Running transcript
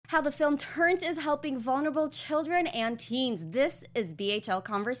how the film Turnt is helping vulnerable children and teens. This is BHL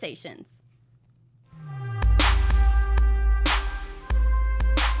Conversations.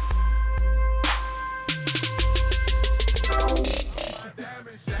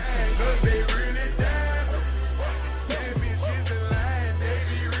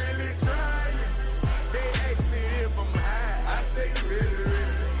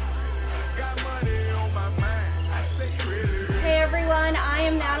 I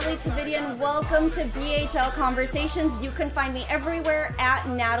am Natalie Tavidian. Welcome to BHL Conversations. You can find me everywhere at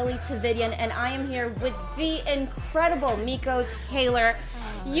Natalie Tavidian, and I am here with the incredible Miko Taylor.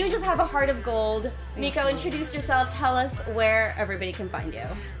 You just have a heart of gold. Miko, introduce yourself. Tell us where everybody can find you.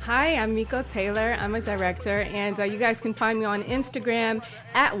 Hi, I'm Miko Taylor. I'm a director, and you guys can find me on Instagram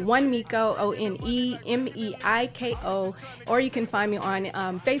at OneMiko, OneMeiko, or you can find me on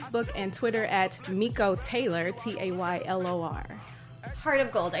Facebook and Twitter at Miko Taylor, Taylor. Heart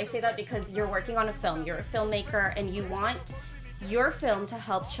of gold. I say that because you're working on a film. You're a filmmaker, and you want your film to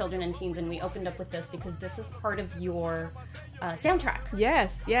help children and teens, and we opened up with this because this is part of your soundtrack.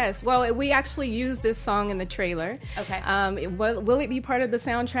 Yes. Well, we actually used this song in the trailer. Okay. Will it be part of the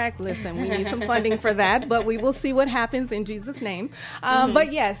soundtrack? Listen, we need some funding for that, but we will see what happens in Jesus' name.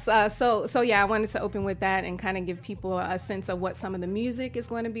 But yes, so I wanted to open with that and kind of give people a sense of what some of the music is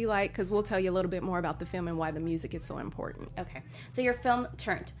going to be like, because we'll tell you a little bit more about the film and why the music is so important. Okay. So your film,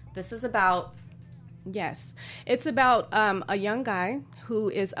 Turnt, this is about... Yes. It's about a young guy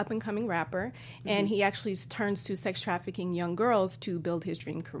who is up-and-coming rapper, and he actually turns to sex trafficking young girls to build his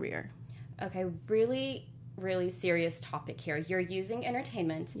dream career. Okay, really serious topic here. You're using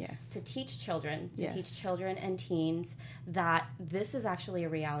entertainment to teach children, and teens that this is actually a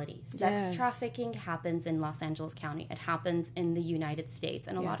reality. Sex trafficking happens in Los Angeles County. It happens in the United States.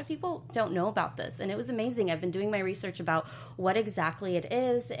 And a lot of people don't know about this. And it was amazing. I've been doing my research about what exactly it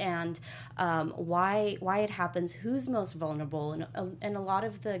is and why it happens, who's most vulnerable. And a lot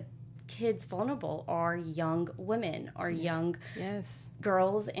of the kids vulnerable are young women, are young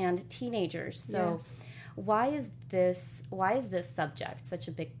girls and teenagers. So why is this subject such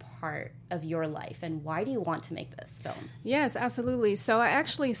a big part of your life, and why do you want to make this film? Yes, absolutely. So I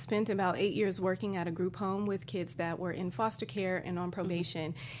actually spent about 8 years working at a group home with kids that were in foster care and on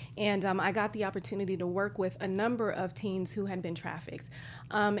probation, and I got the opportunity to work with a number of teens who had been trafficked.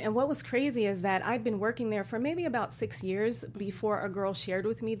 And what was crazy is that I'd been working there for maybe about 6 years before a girl shared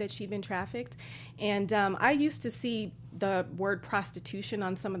with me that she'd been trafficked, and I used to see the word prostitution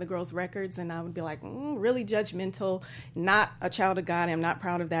on some of the girls' records, and I would be like, really judgmental, not a child of God. I'm not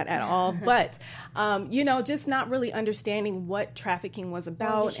proud of that at all. But, just not really understanding what trafficking was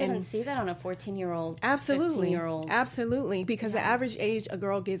about. Well, you shouldn't see that on a 14-year-old, absolutely, 15-year-old. Absolutely, because the average age a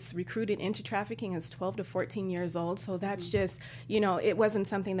girl gets recruited into trafficking is 12 to 14 years old. So that's just, it wasn't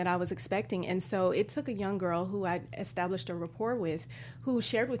something that I was expecting. And so it took a young girl who I established a rapport with who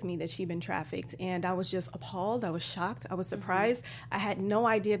shared with me that she'd been trafficked. And I was just appalled. I was shocked. I was surprised. I had no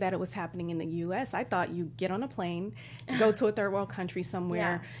idea that it was happening in the U.S. I thought you get on a plane, go to a third world country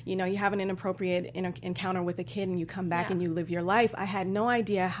somewhere, you have an inappropriate encounter with a kid and you come back and you live your life. I had no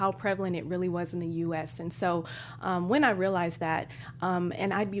idea how prevalent it really was in the U.S. And so when I realized that,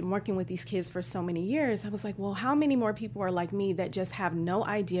 and I'd been working with these kids for so many years, I was like, well, how many more people are like me that just have no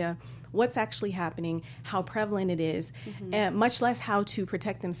idea what's actually happening, how prevalent it is, and much less how to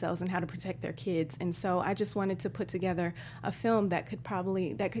protect themselves and how to protect their kids. And so I just wanted to put together a film that could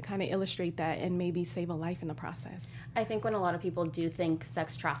kind of illustrate that and maybe save a life in the process. I think when a lot of people do think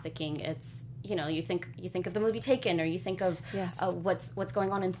sex trafficking, it's you think of the movie Taken, or you think of what's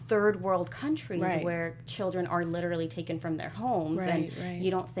going on in third world countries where children are literally taken from their homes, and you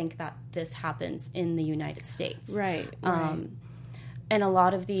don't think that this happens in the United States. Right. And a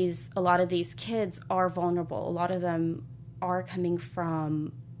lot of these kids are vulnerable. A lot of them are coming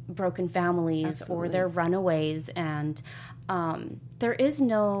from broken families, or they're runaways, and there is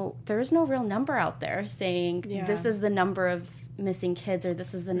no real number out there saying this is the number of missing kids, or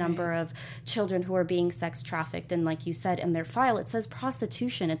this is the number of children who are being sex trafficked. And like you said, in their file it says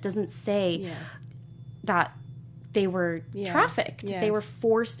prostitution. It doesn't say that they were trafficked. They were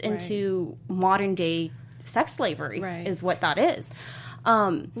forced into modern day sex slavery is what that is.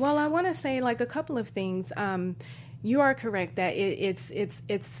 Well, I want to say a couple of things. You are correct that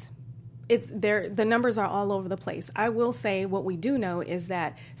the numbers are all over the place. I will say what we do know is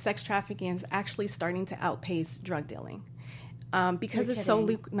that sex trafficking is actually starting to outpace drug dealing. because it's so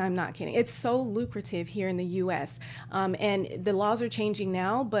no, I'm not kidding. It's so lucrative here in the U.S. And the laws are changing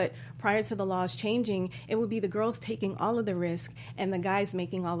now, but prior to the laws changing, it would be the girls taking all of the risk and the guys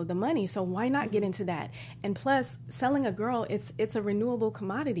making all of the money. So why not get into that? And plus, selling a girl, it's a renewable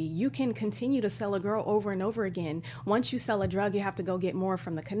commodity. You can continue to sell a girl over and over again. Once you sell a drug, you have to go get more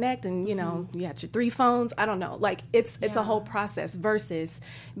from the Connect, and you know you got your 3 phones. I don't know. Like it's a whole process versus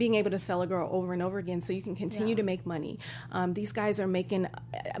being able to sell a girl over and over again, so you can continue to make money. These guys are making,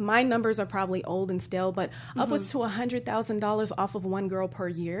 my numbers are probably old and stale, but upwards to $100,000 off of one girl per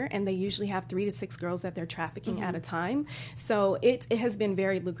year, and they usually have 3 to 6 girls that they're trafficking at a time. So it has been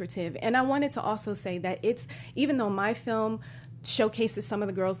very lucrative. And I wanted to also say that even though my film showcases some of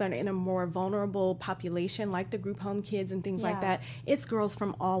the girls that are in a more vulnerable population, like the group home kids and things like that, it's girls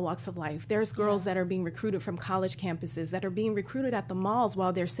from all walks of life. There's girls that are being recruited from college campuses, that are being recruited at the malls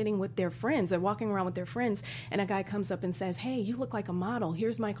while they're sitting with their friends or walking around with their friends, and a guy comes up and says, hey, you look like a model,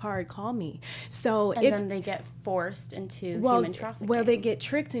 here's my card, call me. So then they get forced into human trafficking. Well, they get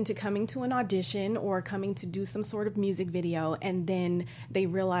tricked into coming to an audition or coming to do some sort of music video, and then they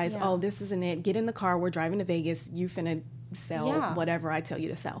realize, oh, this isn't it, get in the car, we're driving to Vegas, you finna sell whatever I tell you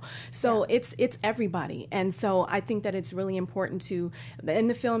to sell. So it's everybody. And so I think that it's really important to, and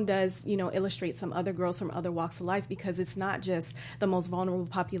the film does, illustrate some other girls from other walks of life, because it's not just the most vulnerable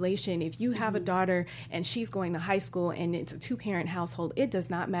population. If you have a daughter and she's going to high school and it's a 2-parent household, it does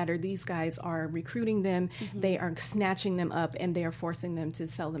not matter. These guys are recruiting them, they are snatching them up, and they are forcing them to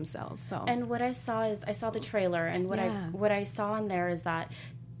sell themselves. So, and what I saw the trailer, and what I saw in there is that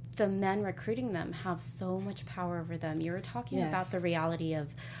the men recruiting them have so much power over them. You were talking about the reality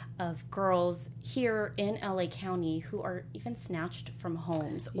of girls here in LA County who are even snatched from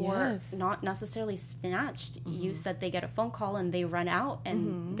homes, or not necessarily snatched. You said they get a phone call and they run out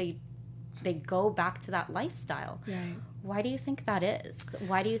and they go back to that lifestyle. Right. Why do you think that is?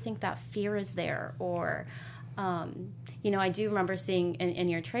 Why do you think that fear is there? Or I do remember seeing in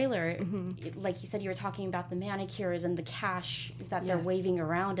your trailer, like you said, you were talking about the manicures and the cash that they're waving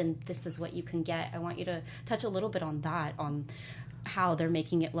around, and this is what you can get. I want you to touch a little bit on that, on how they're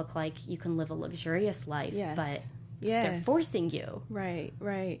making it look like you can live a luxurious life, but they're forcing you.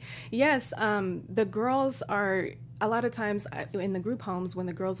 Right. Yes, the girls are... A lot of times in the group homes, when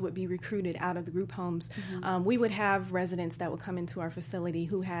the girls would be recruited out of the group homes, we would have residents that would come into our facility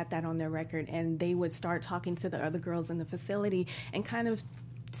who had that on their record, and they would start talking to the other girls in the facility and kind of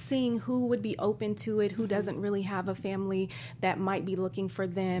seeing who would be open to it, who doesn't really have a family that might be looking for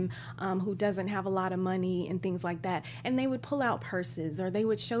them, who doesn't have a lot of money and things like that. And they would pull out purses, or they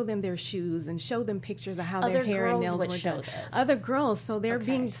would show them their shoes and show them pictures of how their hair and nails were done. Other girls. So they're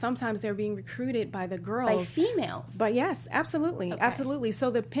sometimes they're being recruited by the girls. By females. But yes, absolutely. Absolutely.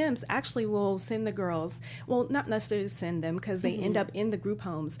 So the pimps actually will send the girls, well, not necessarily send them because they end up in the group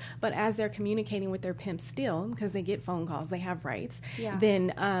homes, but as they're communicating with their pimps still, because they get phone calls, they have rights,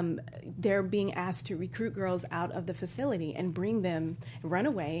 then they're being asked to recruit girls out of the facility and run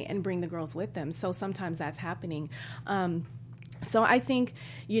away and bring the girls with them. So sometimes that's happening. So I think,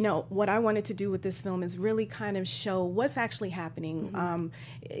 what I wanted to do with this film is really kind of show what's actually happening.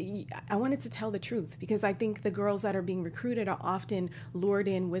 I wanted to tell the truth, because I think the girls that are being recruited are often lured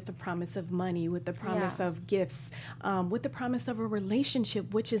in with the promise of money, with the promise of gifts, with the promise of a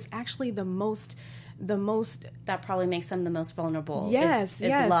relationship, which is actually the most that probably makes them the most vulnerable. Yes,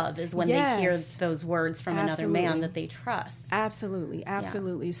 love is when they hear those words from another man that they trust.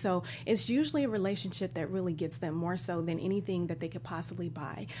 Absolutely. So it's usually a relationship that really gets them more so than anything that they could possibly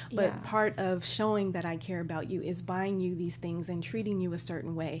buy. But part of showing that I care about you is buying you these things and treating you a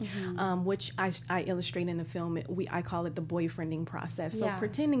certain way, which I illustrate in the film. I call it the boyfriending process. So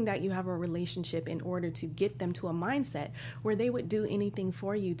pretending that you have a relationship in order to get them to a mindset where they would do anything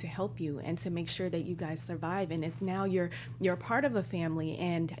for you to help you and to make sure that you guys survive. And if now you're part of a family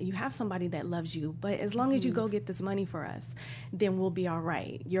and you have somebody that loves you, but as long as you go get this money for us, then we'll be all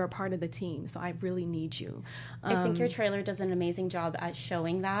right. You're a part of the team, so I really need you. I think your trailer does an amazing job at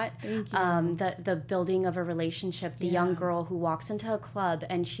showing that. Thank you. The building of a relationship. The young girl who walks into a club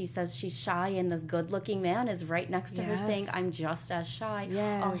and she says she's shy, and this good-looking man is right next to her saying, "I'm just as shy.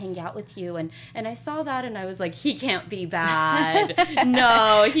 I'll hang out with you." And I saw that and I was like, he can't be bad.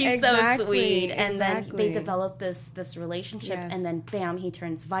 No, he's so sweet. And then they develop this relationship, and then bam, he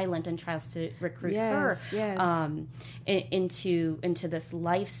turns violent and tries to recruit her into this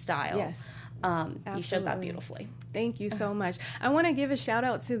lifestyle. You showed that beautifully. Thank you so much. I want to give a shout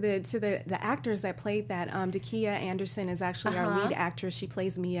out to the actors that played that. Dakia Anderson is actually our lead actress. She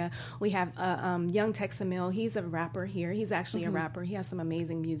plays Mia. We have young Tex Emil. He's a rapper here. He's actually a rapper. He has some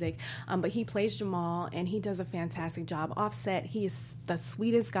amazing music. But he plays Jamal, and he does a fantastic job. Offset, he is the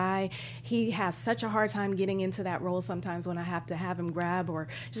sweetest guy. He has such a hard time getting into that role sometimes when I have to have him grab or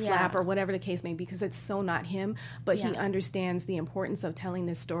slap or whatever the case may be, because it's so not him. But he understands the importance of telling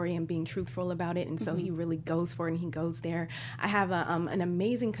this story and being truthful about it, and so he really goes for it, and he goes there. I have an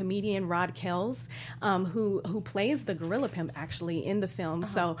amazing comedian, Rod Kells, who plays the gorilla pimp actually in the film.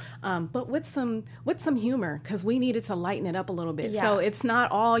 So, but with some humor, because we needed to lighten it up a little bit. So it's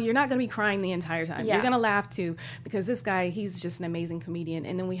not all, you're not going to be crying the entire time. You're going to laugh too, because this guy, he's just an amazing comedian.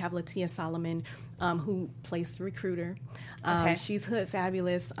 And then we have Latia Solomon, who plays the recruiter. She's hood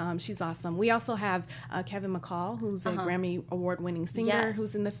fabulous. She's awesome. We also have Kevin McCall, who's a Grammy Award-winning singer,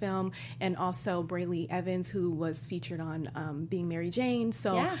 who's in the film, and also Brayley Evans, who was featured on Being Mary Jane.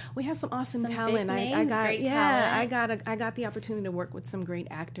 So we have some awesome talent. I got the opportunity to work with some great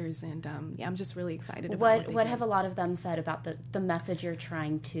actors, and I'm just really excited about what have a lot of them said about the message you're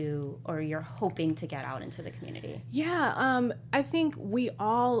trying to, or you're hoping to get out into the community? I think we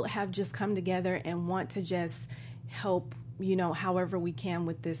all have just come together and want to just help, however we can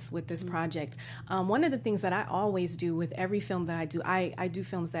with this project. One of the things that I always do with every film that I do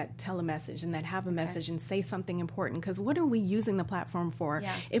films that tell a message and that have a message and say something important, because what are we using the platform for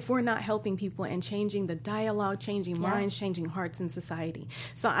if we're not helping people and changing the dialogue, changing minds, changing hearts in society?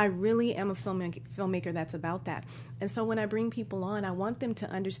 So I really am a filmmaker that's about that. And so when I bring people on, I want them to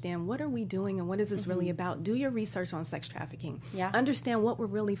understand, what are we doing and what is this really about? Do your research on sex trafficking. Understand what we're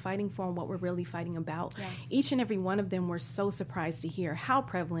really fighting for and what we're really fighting about. Each and every one of them were so surprised to hear how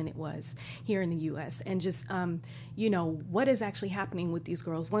prevalent it was here in the U.S. and just, what is actually happening with these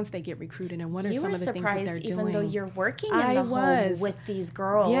girls once they get recruited, and what are some of the things that they're doing. Even though you're working in the home with these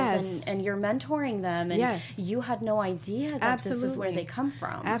girls and you're mentoring them, and you had no idea that this is where they come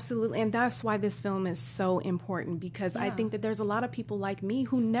from. Absolutely. And that's why this film is so important, because I think that there's a lot of people like me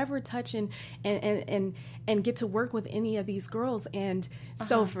who never touch and get to work with any of these girls. And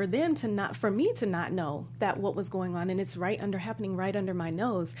so for me to not know that what was going on, and it's happening right under my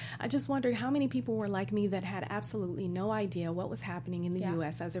nose, I just wondered how many people were like me that had absolutely no idea what was happening in the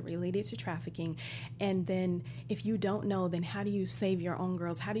U.S. as it related to trafficking. And then if you don't know, then how do you save your own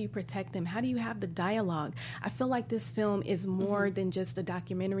girls? How do you protect them? How do you have the dialogue? I feel like this film is more than just a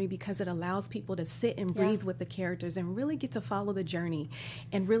documentary, because it allows people to sit and breathe with the characters and really get to follow the journey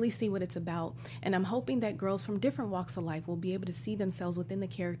and really see what it's about. And I'm hoping that girls from different walks of life will be able to see themselves within the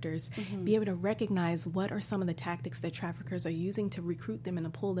characters, be able to recognize what are some of the tactics that traffickers are using to recruit them and to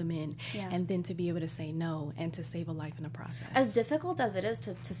pull them in, and then to be able to say no and to save a life in the process. As difficult as it is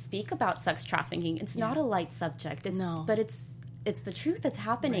to speak about sex trafficking, it's not a light subject. But it's the truth that's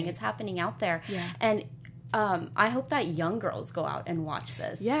happening. It's happening out there. And I hope that young girls go out and watch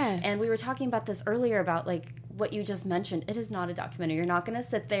this. And we were talking about this earlier about what you just mentioned. It is not a documentary. You're not going to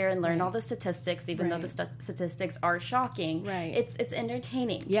sit there and learn all the statistics, even though the statistics are shocking. It's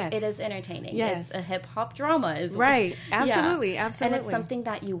entertaining. It is entertaining. It's a hip hop drama. Absolutely. And it's something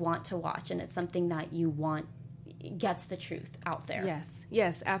that you want to watch, and it's something that you want gets the truth out there.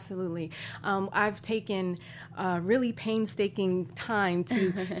 Yes, absolutely. I've taken really painstaking time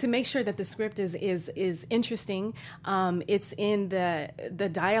to make sure that the script is interesting. It's in the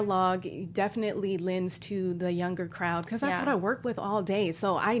dialogue definitely lends to the younger crowd, because that's what I work with all day.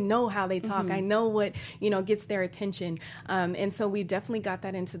 So I know how they talk. I know what gets their attention. And so we definitely got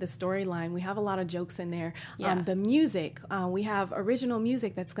that into the storyline. We have a lot of jokes in there. The music, we have original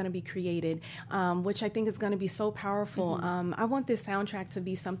music that's going to be created, which I think is going to be so powerful. I want this soundtrack to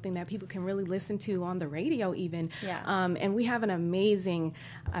be something that people can really listen to on the radio even. And we have an amazing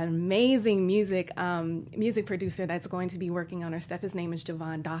music producer that's going to be working on our stuff. His name is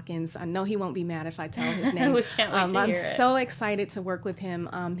Javon Dawkins. I know he won't be mad if I tell his name. I'm so excited to work with him.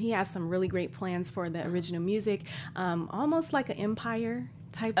 He has some really great plans for the original music, almost like an Empire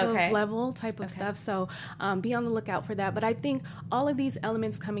type of stuff. So be on the lookout for that. But I think all of these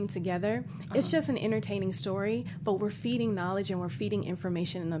elements coming together, it's just an entertaining story, but we're feeding knowledge and we're feeding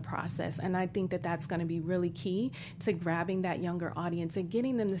information in the process. And I think that that's going to be really key to grabbing that younger audience and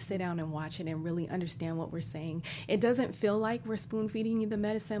getting them to sit down and watch it and really understand what we're saying. It doesn't feel like we're spoon feeding you the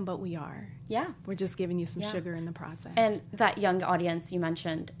medicine, but we are. We're just giving you some sugar in the process. And that young audience you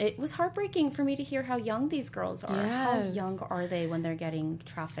mentioned, it was heartbreaking for me to hear how young these girls are. How young are they when they're getting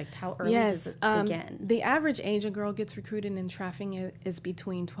trafficked? How early does it begin? The average age a girl gets recruited in trafficking is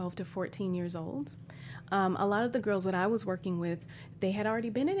between 12 to 14 years old. a lot of the girls that I was working with, they had already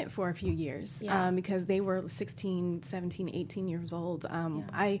been in it for a few years because they were 16, 17, 18 years old.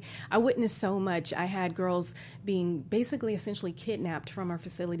 I witnessed so much. I had girls being basically essentially kidnapped from our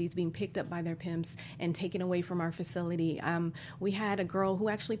facilities, being picked up by their pimps and taken away from our facility. We had a girl who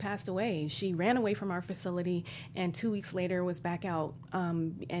actually passed away. She ran away from our facility and 2 weeks later was back out.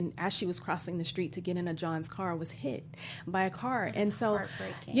 And as she was crossing the street to get in a John's car, was hit by a car. And so,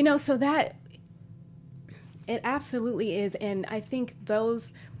 you know, so that it absolutely is. And I think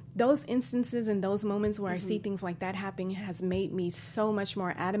those instances and those moments where I see things like that happening has made me so much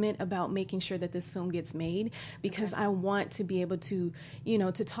more adamant about making sure that this film gets made, because I want to be able to, you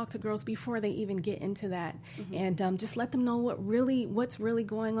know, to talk to girls before they even get into that and just let them know what's really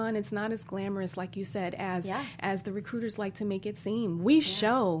going on. It's not as glamorous, like you said, as the recruiters like to make it seem. We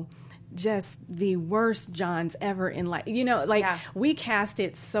show just the worst Johns ever in life. You know, like we cast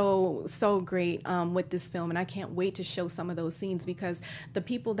it so great with this film, and I can't wait to show some of those scenes, because the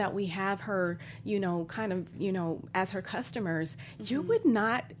people that we have her, you know, kind of, you know, as her customers, you would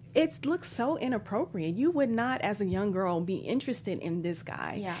not, it looks so inappropriate. You would not, as a young girl, be interested in this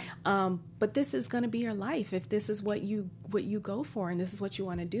guy. But this is going to be your life if this is what you go for and this is what you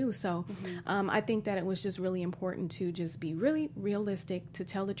want to do. So I think that it was just really important to just be really realistic, to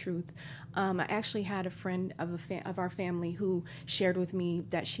tell the truth. I actually had a friend of our family who shared with me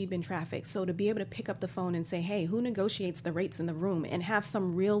that she'd been trafficked. So to be able to pick up the phone and say, hey, who negotiates the rates in the room, and have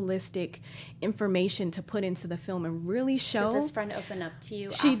some realistic information to put into the film and really show. Did this friend open up to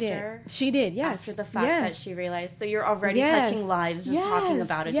you She did, yes. After the fact that she realized. So you're already touching lives just talking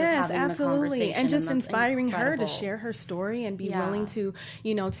about it, just having absolutely. the conversation. And just inspiring her to share her story and be willing to,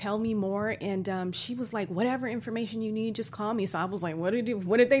 you know, tell me more. And she was like, whatever information you need, just call me. So I was like, what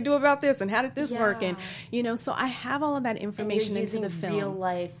did they do about this? And how did this work? And, you know, so I have all of that information into the film. Real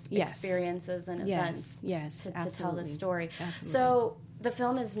life experiences and events to tell the story. Absolutely. So the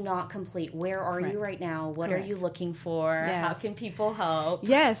film is not complete. Where are you right now? What are you looking for? How can people help?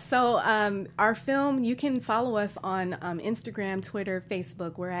 Yes. So our film, you can follow us on Instagram, Twitter,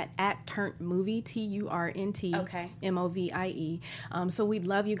 Facebook. We're at Turnt Movie, TURNT MOVIE. So we'd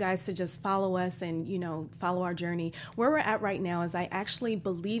love you guys to just follow us and, you know, follow our journey. Where we're at right now is I actually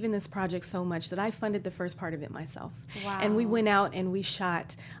believe in this project so much that I funded the first part of it myself. Wow. And we went out and we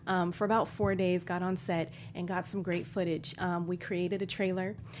shot for about 4 days, got on set and got some great footage. We created a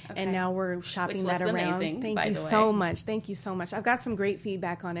trailer and now we're shopping that around. Amazing, Thank you so much. Thank you so much. I've got some great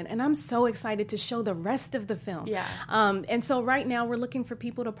feedback on it and I'm so excited to show the rest of the film. And so right now we're looking for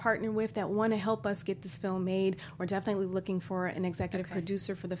people to partner with that want to help us get this film made. We're definitely looking for an executive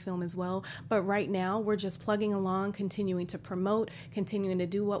producer for the film as well. But right now we're just plugging along, continuing to promote, continuing to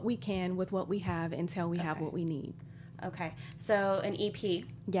do what we can with what we have until we have what we need. Okay, so an EP.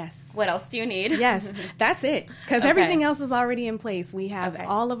 Yes. What else do you need? Yes, that's it. Because everything else is already in place. We have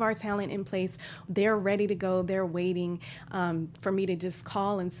all of our talent in place. They're ready to go. They're waiting for me to just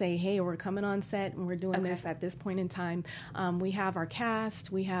call and say, hey, we're coming on set and we're doing this at this point in time. We have our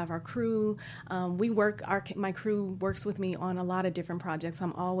cast. We have our crew. My crew works with me on a lot of different projects.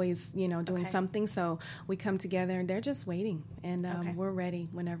 I'm always, you know, doing something. So we come together and they're just waiting. And we're ready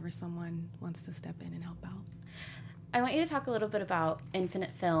whenever someone wants to step in and help out. I want you to talk a little bit about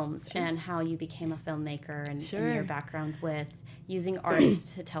Infinite Films and how you became a filmmaker and your background with using art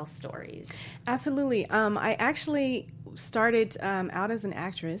to tell stories. Absolutely. I actually started out as an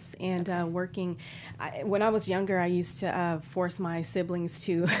actress and working. When I was younger, I used to force my siblings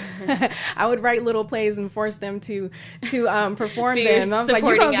to. I would write little plays and force them to perform them. And I was like,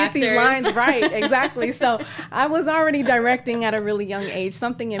 "You're gonna get these lines right, exactly." So I was already directing at a really young age.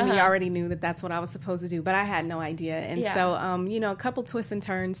 Something in me already knew that that's what I was supposed to do, but I had no idea. And so, you know, a couple twists and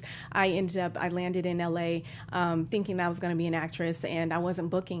turns, I landed in LA thinking that I was going to be an actress, and I wasn't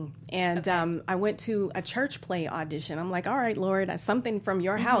booking. And I went to a church play audition. I'm like, all right, Lord, something from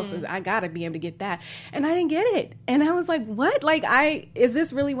your house. I got to be able to get that. And I didn't get it. And I was like, what? Like, is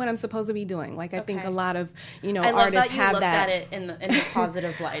this really what I'm supposed to be doing? Like, I think a lot of, you know, artists have that. I love that you looked at it in the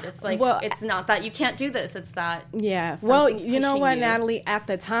positive light. It's like, well, it's not that you can't do this. It's that. Yeah. Well, you know what, Natalie? At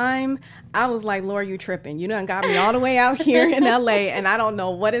the time, I was like, Lord, you tripping. You done got me all the way out here in LA, and I don't know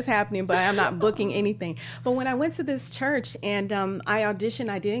what is happening, but I'm not booking anything. But when I went to this church and I auditioned,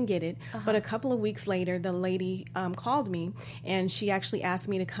 I didn't get it. But a couple of weeks later, the lady called me, and she actually asked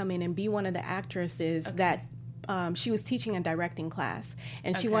me to come in and be one of the actresses that she was teaching a directing class,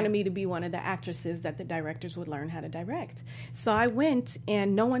 and she wanted me to be one of the actresses that the directors would learn how to direct. So I went,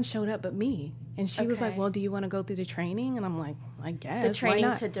 and no one showed up but me. And she was like, well, do you want to go through the training? And I'm like, I guess. The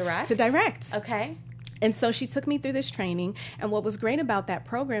training to direct? To direct. Okay. And so she took me through this training. And what was great about that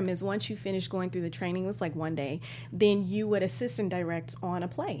program is once you finish going through the training, it was like one day, then you would assist and direct on a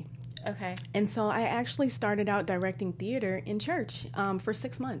play. Okay. And so I actually started out directing theater in church for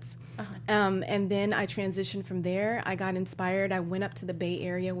 6 months. And then I transitioned from there. I got inspired. I went up to the Bay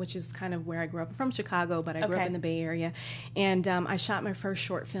Area, which is kind of where I grew up. I'm from Chicago, but I grew up in the Bay Area. And I shot my first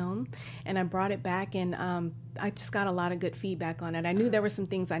short film, and I brought it back, and I just got a lot of good feedback on it. I knew there were some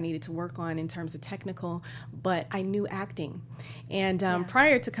things I needed to work on in terms of technical, but I knew acting. And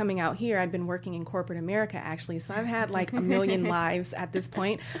prior to coming out here, I'd been working in corporate America, actually. So I've had like a million lives at this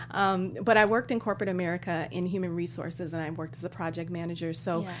point. But I worked in corporate America in human resources, and I worked as a project manager.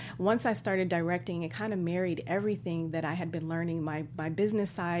 So once I started directing, it kind of married everything that I had been learning, my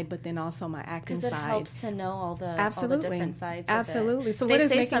business side, but then also my acting side. Because it helps to know all the different sides Absolutely. of it. So they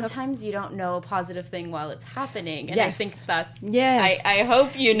say sometimes you don't know a positive thing while it's happening. And I think that's... I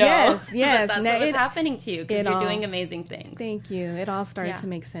hope you know that's what was happening to you, because you're doing amazing things. Thank you. It all started to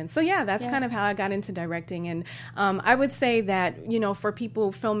make sense. So that's kind of how I got into directing. And I would say that, for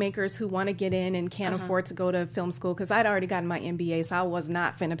people, filmmakers who want to get in and can't afford to go to film school, because I'd already gotten my MBA, so I was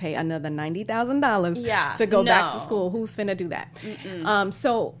not finna pay another $90,000 to go back to school. Who's finna do that?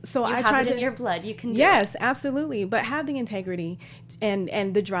 So I tried in your blood. You can do it. Yes, absolutely. But have the integrity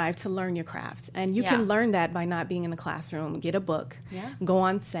and the drive to learn your craft. And you can learn that by not being in the classroom. Get a book. Go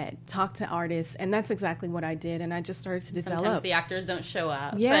on set. Talk to artists. And that's exactly what I did. And I just started to develop. Sometimes the actors don't show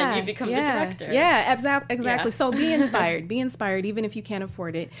up. And you become the director. Yeah, exactly. Yeah. So be inspired. Be inspired, even if you can't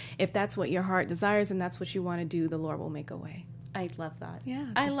afford it. If that's what your heart desires and that's what you want to do, the Lord will make a way. I love that. Yeah.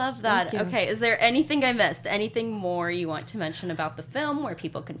 I love that. Okay. Is there anything I missed? Anything more you want to mention about the film, where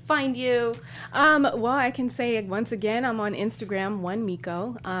people can find you? Well, I can say once again, I'm on Instagram,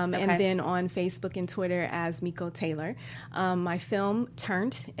 OneMiko, and then on Facebook and Twitter as Miko Taylor. My film,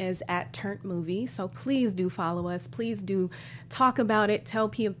 Turnt, is at Turnt Movie. So please do follow us. Please do talk about it. Tell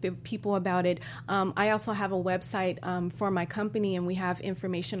people about it. I also have a website for my company, and we have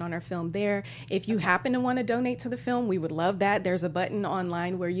information on our film there. If you happen to want to donate to the film, we would love that. There's a button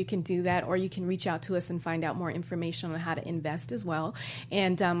online where you can do that, or you can reach out to us and find out more information on how to invest as well.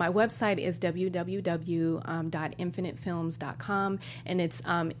 And my website is www.infinitefilms.com, and it's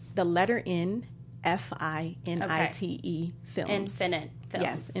the letter N, FINITE Films. Infinite Films.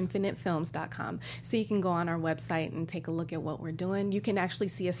 Yes, infinitefilms.com. So you can go on our website and take a look at what we're doing. You can actually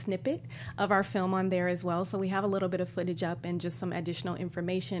see a snippet of our film on there as well. So we have a little bit of footage up and just some additional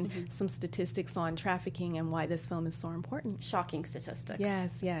information, some statistics on trafficking and why this film is so important. Shocking statistics.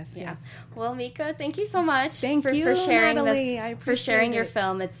 Yes. Well, Miko, thank you so much for sharing Natalie. for sharing your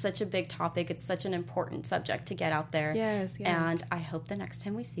film. It's such a big topic. It's such an important subject to get out there. Yes. And I hope the next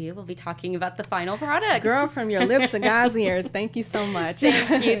time we see you, we'll be talking about the final product. Girl, from your lips to God's ears. Thank you so much.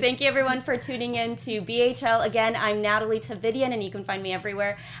 Thank you. Thank you, everyone, for tuning in to BHL. Again, I'm Natalie Tavidian, and you can find me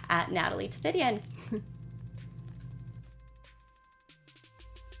everywhere at Natalie Tavidian.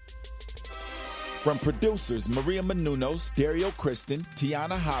 From producers Maria Menounos, Dario Kristen,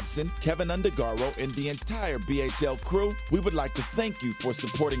 Tiana Hobson, Kevin Undergaro, and the entire BHL crew, we would like to thank you for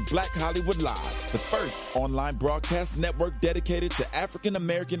supporting Black Hollywood Live, the first online broadcast network dedicated to African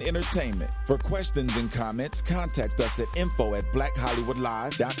American entertainment. For questions and comments, contact us at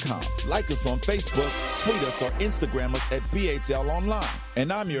info@blackhollywoodlive.com. Like us on Facebook, tweet us, or Instagram us at BHL Online.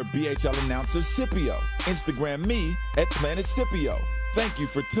 And I'm your BHL announcer, Scipio. Instagram me at Planet Scipio. Thank you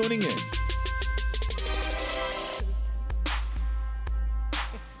for tuning in.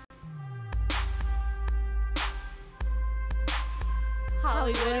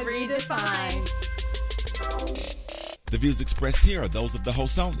 Hollywood Redefined. The views expressed here are those of the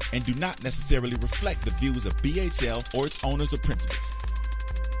host only and do not necessarily reflect the views of BHL or its owners or principals.